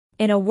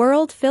In a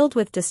world filled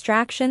with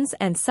distractions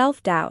and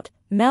self-doubt,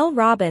 Mel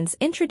Robbins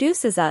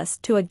introduces us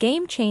to a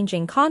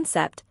game-changing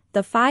concept,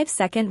 the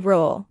 5-second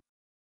rule.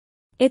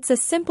 It's a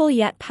simple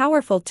yet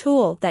powerful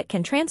tool that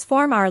can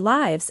transform our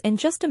lives in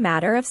just a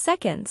matter of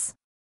seconds.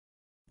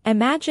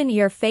 Imagine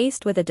you're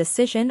faced with a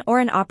decision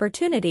or an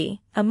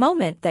opportunity, a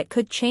moment that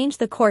could change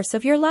the course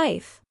of your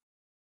life.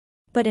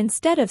 But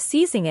instead of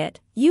seizing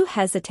it, you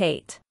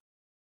hesitate.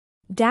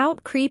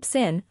 Doubt creeps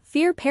in,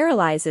 fear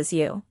paralyzes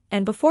you,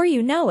 and before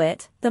you know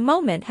it, the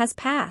moment has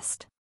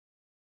passed.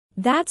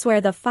 That's where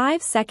the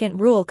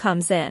 5-second rule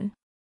comes in.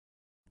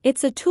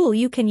 It's a tool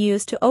you can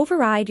use to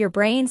override your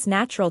brain's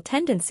natural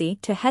tendency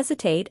to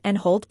hesitate and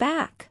hold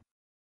back.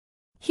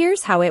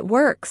 Here's how it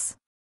works.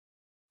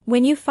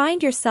 When you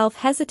find yourself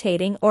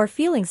hesitating or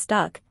feeling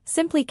stuck,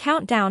 simply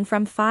count down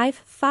from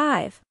 5,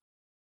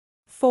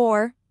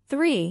 4,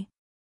 3,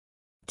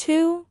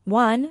 2,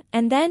 1,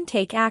 and then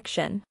take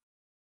action.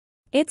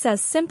 It's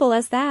as simple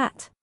as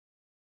that.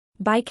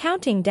 By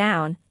counting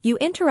down, you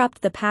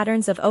interrupt the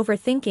patterns of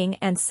overthinking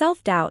and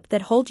self-doubt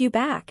that hold you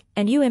back,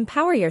 and you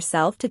empower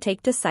yourself to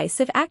take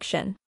decisive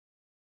action.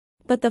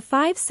 But the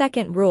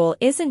 5-second rule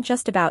isn't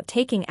just about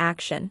taking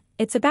action,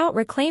 it's about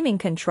reclaiming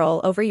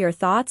control over your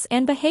thoughts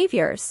and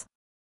behaviors.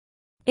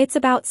 It's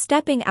about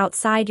stepping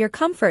outside your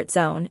comfort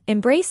zone,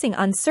 embracing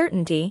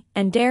uncertainty,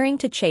 and daring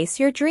to chase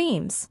your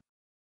dreams.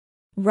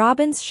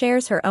 Robbins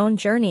shares her own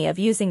journey of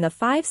using the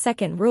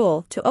 5-second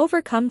rule to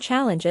overcome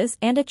challenges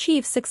and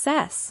achieve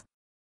success.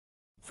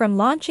 From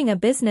launching a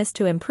business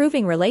to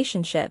improving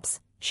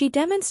relationships, she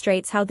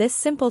demonstrates how this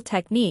simple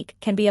technique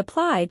can be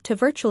applied to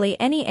virtually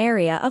any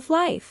area of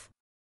life.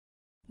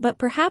 But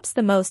perhaps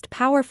the most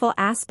powerful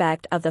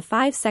aspect of the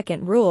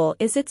 5-second rule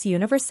is its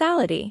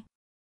universality.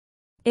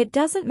 It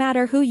doesn't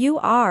matter who you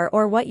are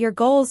or what your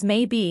goals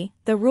may be,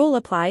 the rule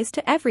applies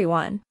to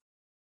everyone.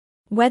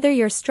 Whether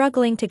you're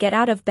struggling to get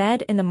out of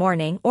bed in the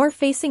morning or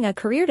facing a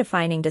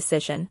career-defining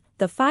decision,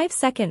 the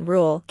 5-second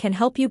rule can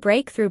help you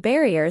break through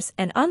barriers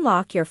and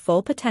unlock your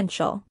full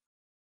potential.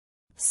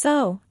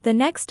 So, the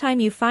next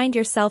time you find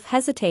yourself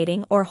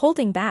hesitating or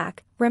holding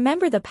back,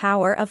 remember the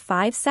power of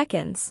 5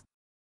 seconds.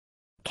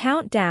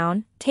 Count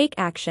down, take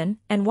action,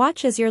 and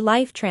watch as your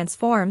life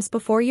transforms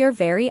before your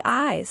very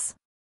eyes.